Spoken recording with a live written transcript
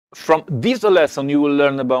From this lesson you will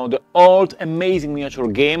learn about the old amazing miniature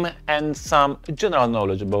game and some general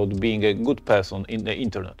knowledge about being a good person in the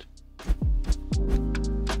internet.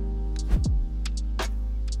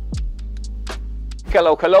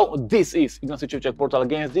 Hello, this is Ignacy Civciak, Portal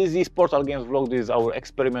Games. This is Portal Games Vlog. This is our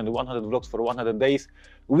experiment, 100 vlogs for 100 days.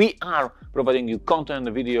 We are providing you content,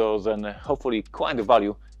 videos and hopefully quite a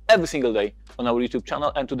value every single day on our YouTube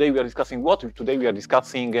channel. And today we are discussing what? Today we are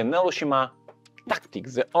discussing Neuroshima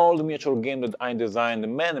Tactics, the old miniature game that I designed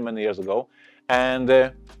many years ago.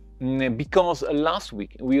 And because last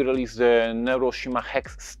week we released the Neuroshima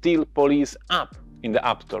Hex Steel Police app in the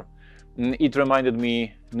App Store, it reminded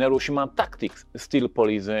me Neuroshima Tactics Steel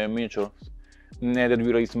Police miniatures that we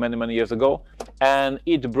released many years ago, and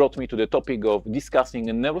it brought me to the topic of discussing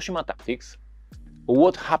Neuroshima Tactics,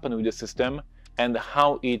 what happened with the system and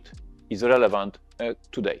how it is relevant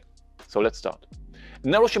today. So let's start.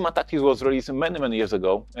 Neuroshima Tactics was released many years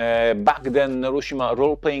ago. Back then, Neuroshima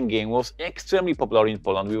role-playing game was extremely popular in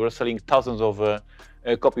Poland. We were selling thousands of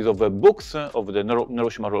copies of books of the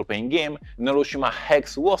Neuroshima role-playing game. Neuroshima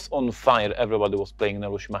Hex was on fire. Everybody was playing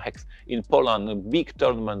Neuroshima Hex in Poland. Big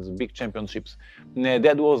tournaments, big championships.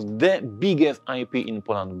 That was the biggest IP in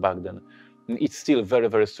Poland back then. It's still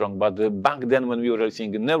very strong, but back then when we were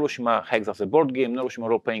releasing Neuroshima Hex as a board game, Neuroshima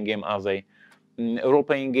role-playing game as a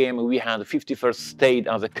role-playing game, we had 51st State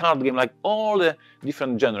as a card game, like all the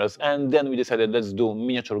different genres, and then we decided let's do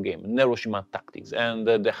miniature game, Neuroshima Tactics, and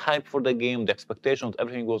the hype for the game, the expectations,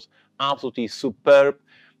 everything was absolutely superb.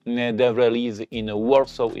 The release in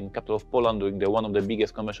Warsaw, in capital of Poland, during one of the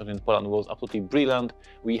biggest conventions in Poland, was absolutely brilliant.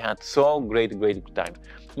 We had so great time.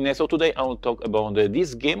 So today I will talk about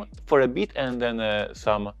this game for a bit, and then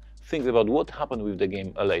some things about what happened with the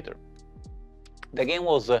game later. The game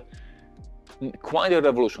was quite a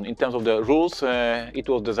revolution in terms of the rules. It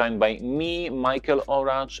was designed by me, Michael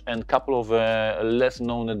Oracz, and a couple of less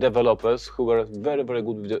known developers who were very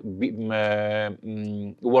good with the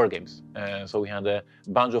war games. So we had a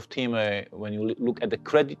bunch of team. When you look at the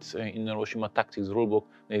credits in Neuroshima Tactics rulebook,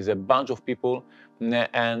 there is a bunch of people,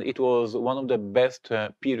 and it was one of the best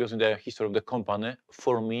periods in the history of the company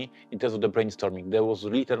for me in terms of the brainstorming. There was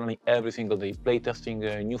literally every single day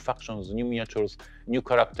playtesting new factions, new miniatures, new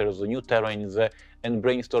characters, new terrains, and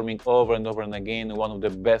brainstorming over and over and again. One of the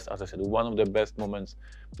best, as I said, one of the best moments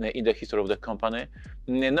in the history of the company.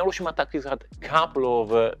 Neuroshima Tactics had a couple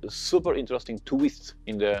of super interesting twists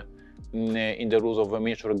in the rules of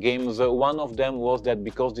miniature games. One of them was that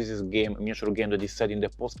because this is a miniature game that is set in the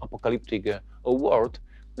post-apocalyptic world,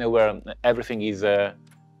 where everything is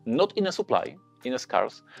not in a supply, in a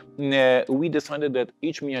scarce, we decided that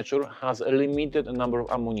each miniature has a limited number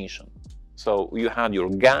of ammunition. So you had your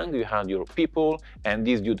gang, you had your people, and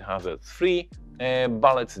this dude has 3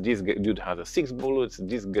 bullets, this dude has 6 bullets,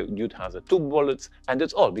 this dude has 2 bullets, and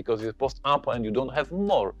that's all, because it's post-up and you don't have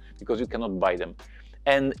more, because you cannot buy them.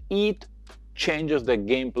 And it changes the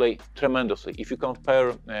gameplay tremendously. If you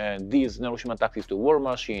compare these Neuroshima Tactics to War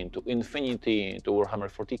Machine, to Infinity, to Warhammer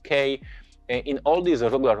 40k, in all these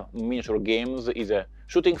regular miniature games is a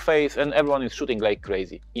shooting phase and everyone is shooting like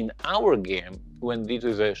crazy. In our game, when this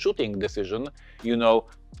is a shooting decision, you know,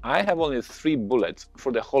 I have only 3 bullets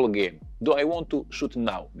for the whole game. Do I want to shoot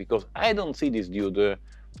now? Because I don't see this dude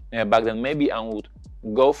back then. Maybe I would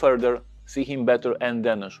go further, see him better, and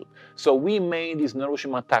then shoot. So we made this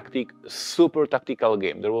Neuroshima Tactic super tactical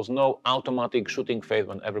game. There was no automatic shooting phase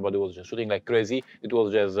when everybody was just shooting like crazy. It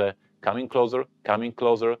was just coming closer,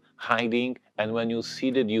 hiding, and when you see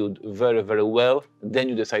the dude very well, then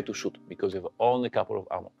you decide to shoot, because you have only a couple of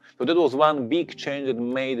ammo. So that was one big change that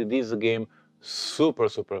made this game super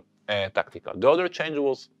tactical. The other change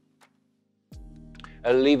was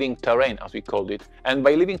a living terrain, as we called it. And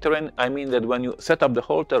by living terrain, I mean that when you set up the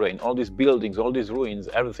whole terrain, all these buildings, all these ruins,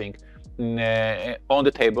 everything on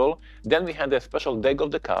the table, then we had a special deck of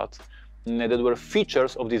the cards that were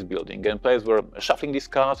features of this building, and players were shuffling these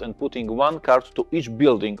cards and putting 1 card to each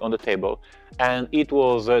building on the table, and it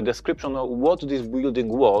was a description of what this building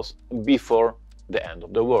was before the end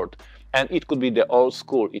of the world. And it could be the old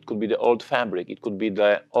school, it could be the old fabric, it could be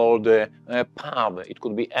the old pub, it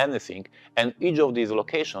could be anything. And each of these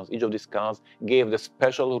locations, each of these cards gave the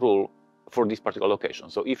special rule for this particular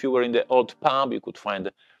location. So if you were in the old pub, you could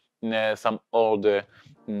find some old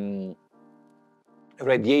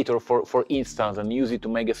radiator, for instance, and use it to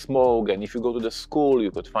make a smoke. And if you go to the school,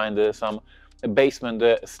 you could find some basement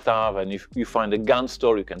stuff, and if you find a gun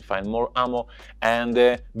store, you can find more ammo.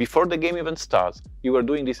 And before the game even starts, you were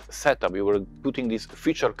doing this setup, you were putting these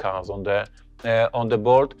feature cards on the on the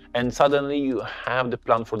board, and suddenly you have the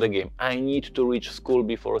plan for the game. I need to reach school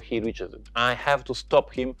before he reaches it. I have to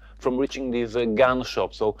stop him from reaching this gun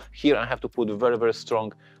shop. So here I have to put a very, very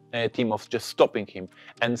strong team of just stopping him.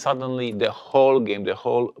 And suddenly the whole game, the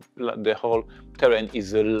whole terrain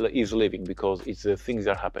is living because it's things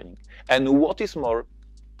are happening. And what is more,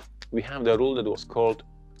 we have the rule that was called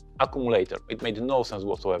accumulator. It made no sense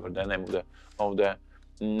whatsoever, the name of the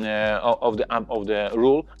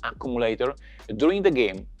rule accumulator. During the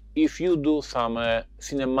game, if you do some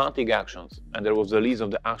cinematic actions, and there was a list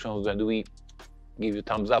of the actions that we give you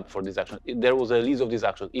thumbs up for this action, there was a list of these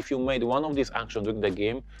actions. If you made one of these actions during the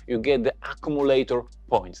game, you get the accumulator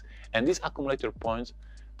points, and these accumulator points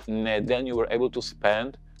then you were able to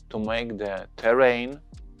spend to make the terrain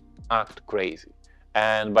act crazy.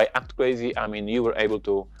 And by act crazy, I mean you were able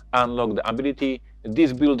to unlock the ability,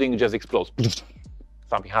 this building just explodes.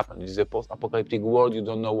 Something happened. This is a post-apocalyptic world, you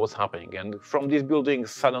don't know what's happening. And from this building,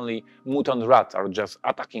 suddenly mutant rats are just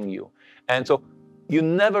attacking you. And so you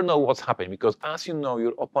never know what's happening, because as you know,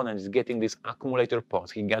 your opponent is getting these accumulator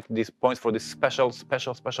points. He gets these points for these special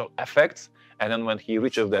effects. And then when he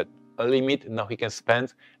reaches that limit, now he can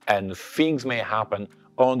spend, and things may happen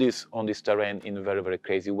on this terrain in a very, very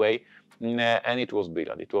crazy way. And it was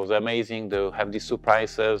brilliant. It was amazing to have these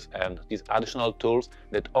surprises and these additional tools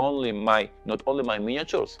that not only my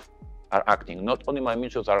miniatures are acting, not only my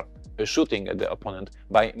miniatures are shooting at the opponent,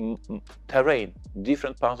 by terrain,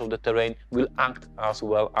 different parts of the terrain will act as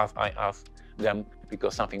well as I ask them,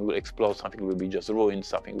 because something will explode, something will be just ruined,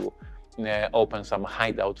 something will open some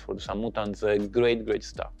hideout for some mutants. Great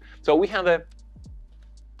stuff. So we had a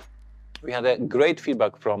great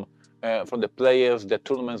feedback from the players. The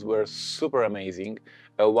tournaments were super amazing.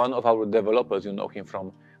 One of our developers, you know him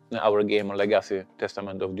from our game Legacy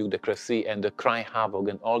Testament of Duke the Cressy and the Cry Havoc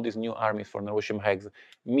and all these new armies for Neuroshima Hex,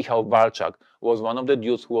 Michał Walczak, was one of the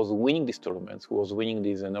dudes who was winning these tournaments, who was winning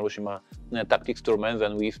these Neuroshima Tactics tournaments,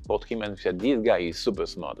 and we spot him and we said, this guy is super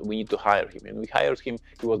smart, we need to hire him. And we hired him.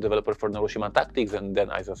 He was developer for Neuroshima Tactics, and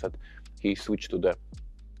then, as I said, he switched to the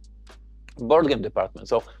board game department.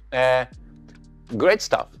 So great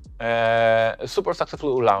stuff. A super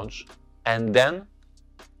successful launch, and then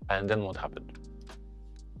what happened?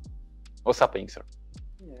 What's happening, sir?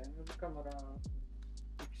 Nie, kamera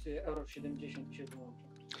Euro 70 się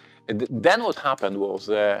wyłącza. Then what happened was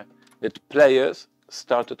that players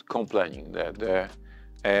started complaining that the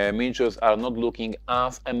miniatures are not looking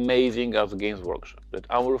as amazing as Games Workshop, that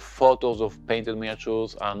our photos of painted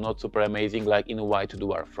miniatures are not super amazing like in White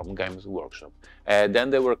Dwarf from Games Workshop.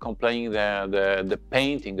 Then they were complaining that the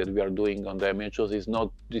painting that we are doing on the miniatures is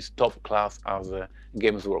not this top class as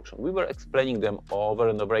Games Workshop. We were explaining them over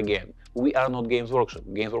and over again. We are not Games Workshop.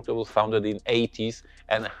 Games Workshop was founded in the 80s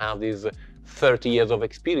and has this 30 years of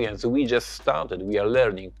experience. We just started, we are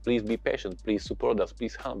learning. Please be patient, please support us,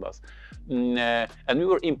 please help us. And we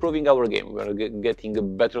were improving our game. We were getting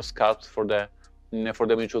better sculpts for the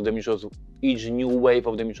miniatures. The miniatures, each new wave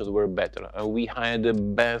of the miniatures were better. We hired the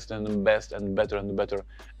best and better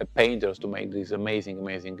painters to make these amazing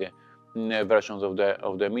versions of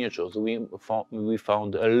the miniatures. We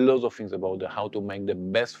found a lot of things about how to make the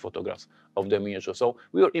best photographs of the miniatures. So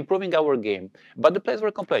we were improving our game, but the players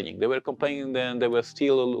were complaining. They were complaining, then they were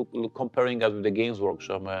still comparing us with the Games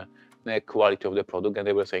Workshop quality of the product, and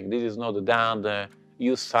they were saying this is not done.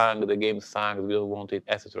 You sang, the game sang, we don't want it,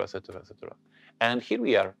 etc., etc., etc. And here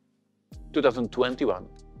we are, 2021.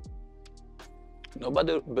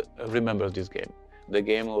 Nobody remembers this game. The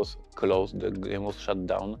game was closed. The game was shut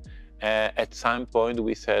down. At some point,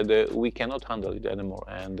 we said we cannot handle it anymore,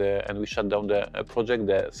 and we shut down the project.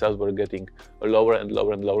 The sales were getting lower and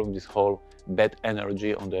lower and lower with this whole bad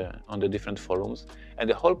energy on the different forums, and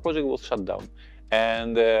the whole project was shut down.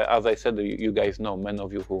 And as I said, you guys know, many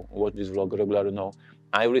of you who watch this vlog regularly know,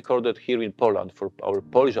 I recorded here in Poland for our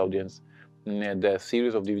Polish audience the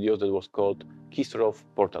series of videos that was called History of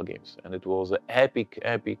Portal Games, and it was an epic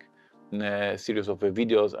series of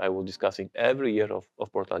videos I was discussing every year of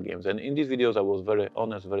Portal Games. And in these videos I was very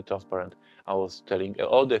honest, very transparent. I was telling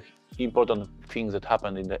all the important things that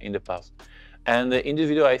happened in the past. And in this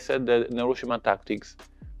video I said that Neuroshima Tactics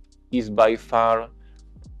is by far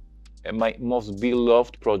my most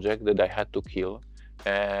beloved project that I had to kill.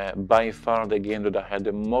 By far the game that I had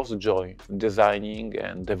the most joy designing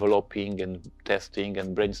and developing and testing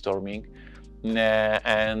and brainstorming.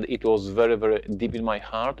 And it was very deep in my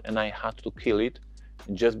heart, and I had to kill it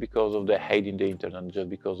just because of the hate in the internet, just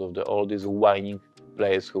because of all this whining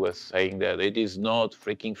players who were saying that it is not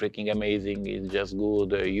freaking amazing, it's just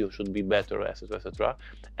good, you should be better, etc., etc.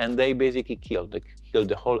 And they basically killed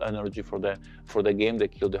the whole energy for the game. They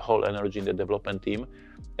killed the whole energy in the development team.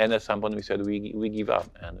 And at some point we said we give up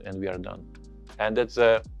and we are done. And that's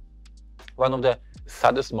one of the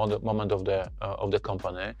saddest moment of the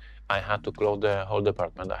company. I had to close the whole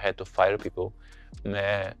department. I had to fire people.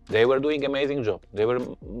 They were doing amazing job. They were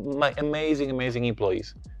my amazing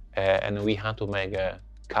employees, and we had to make a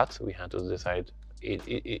cut. We had to decide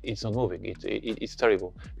it's not moving. It's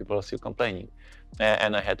terrible. People are still complaining,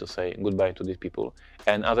 and I had to say goodbye to these people.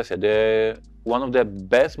 And as I said, one of the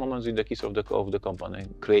best moments in the history of the company,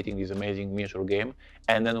 creating this amazing miniature game,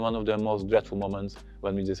 and then one of the most dreadful moments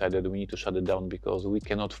when we decided we need to shut it down because we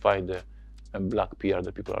cannot fight the black PR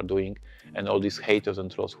that people are doing, and all these haters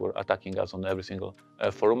and trolls who are attacking us on every single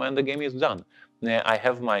forum, and the game is done. I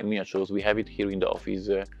have my miniatures, we have it here in the office.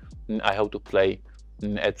 I hope to play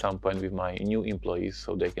at some point with my new employees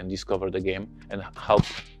so they can discover the game and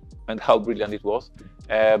how brilliant it was.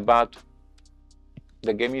 But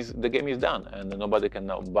the game is done, and nobody can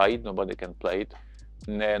now buy it, nobody can play it,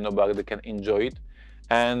 nobody can enjoy it,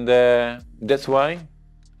 and that's why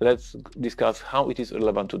let's discuss how it is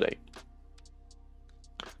relevant today.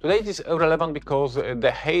 Today it is relevant because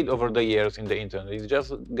the hate over the years in the internet is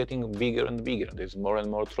just getting bigger and bigger. There's more and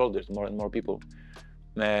more trolls, there's more and more people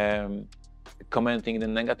commenting in a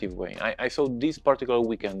negative way. I saw this particular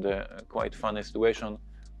weekend quite funny situation.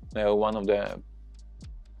 One of the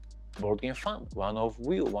board game fan, one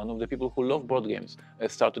of the people who love board games,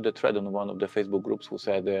 started a thread on one of the Facebook groups who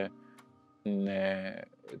said,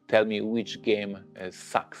 tell me which game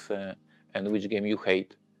sucks and which game you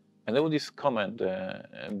hate. And there was this comment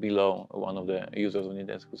below one of the users on it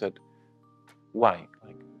who said, why?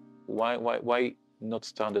 Like, why not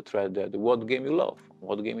start the thread that what game you love?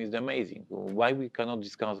 What game is amazing? Why we cannot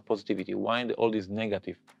discuss positivity? Why all these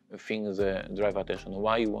negative things drive attention?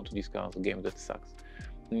 Why you want to discuss a game that sucks?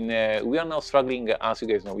 We are now struggling, as you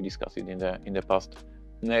guys know, we discussed it in the past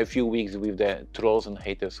few weeks with the trolls and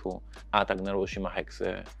haters who attack Neuroshima Hex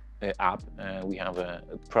app. We have a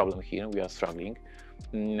problem here. We are struggling.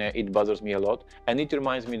 It bothers me a lot, and it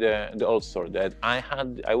reminds me the old story that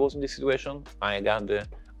I was in this situation. I got the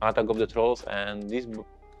attack of the trolls, and this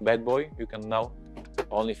bad boy you can now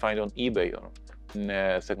only find on eBay or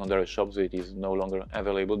secondary shops. It is no longer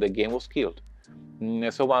available. The game was killed.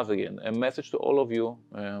 So once again, a message to all of you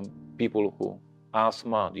people who are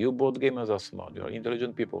smart. You board gamers are smart. You are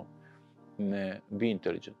intelligent people. Be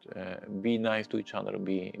intelligent. Be nice to each other.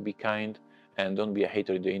 Be kind. And don't be a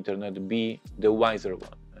hater in the internet, be the wiser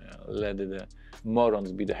one. Let the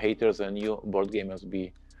morons be the haters and you board gamers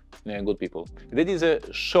be good people. That is a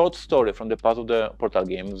short story from the past of the Portal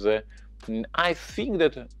games. I think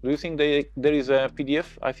that, do you think there is a PDF?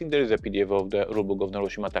 I think there is a PDF of the rulebook of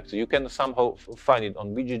Neuroshima Tactics. You can somehow find it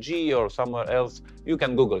on BGG or somewhere else. You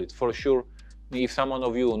can Google it for sure. If someone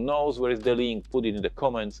of you knows where is the link, put it in the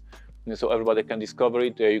comments so everybody can discover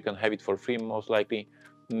it. You can have it for free most likely.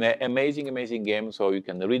 Amazing game. So you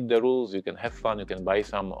can read the rules, you can have fun, you can buy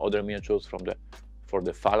some other miniatures for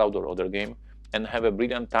the Fallout or other game and have a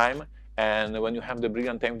brilliant time. And when you have the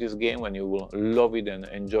brilliant time with this game, when you will love it and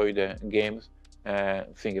enjoy the games,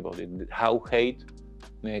 think about it. How hate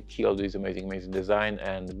killed this amazing design,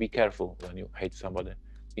 and be careful when you hate somebody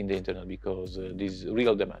in the internet because this is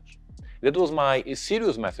real damage. That was my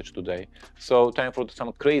serious message today. So time for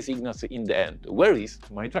some crazy ignorance in the end. Where is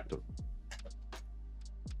my tractor?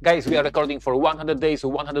 Guys, we are recording for 100 days,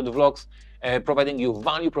 100 vlogs, providing you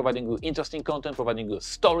value, providing you interesting content, providing you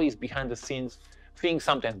stories behind the scenes, things,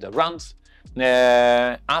 sometimes the runs.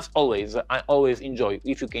 As always, I always enjoy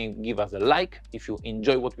if you can give us a like. If you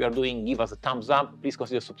enjoy what we are doing, give us a thumbs up. Please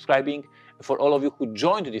consider subscribing. For all of you who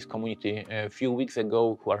joined this community a few weeks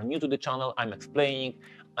ago, who are new to the channel, I'm explaining.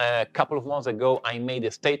 A couple of months ago, I made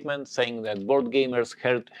a statement saying that board gamers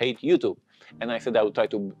hate YouTube. And I said I will try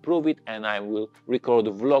to prove it, and I will record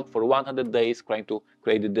a vlog for 100 days trying to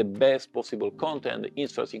create the best possible content,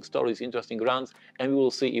 interesting stories, interesting runs, and we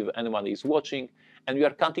will see if anyone is watching. And we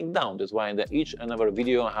are counting down. That's why each and every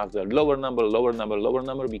video has a lower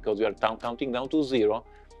number, because we are counting down to 0.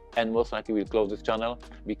 And most likely we'll close this channel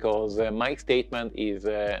because my statement is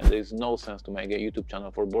there is no sense to make a YouTube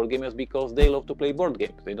channel for board gamers because they love to play board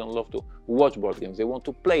games. They don't love to watch board games. They want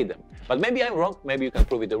to play them. But maybe I'm wrong. Maybe you can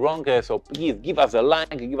prove it wrong. So please give us a like,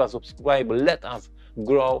 give us a subscribe. Let us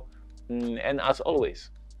grow. And as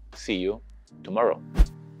always, see you tomorrow.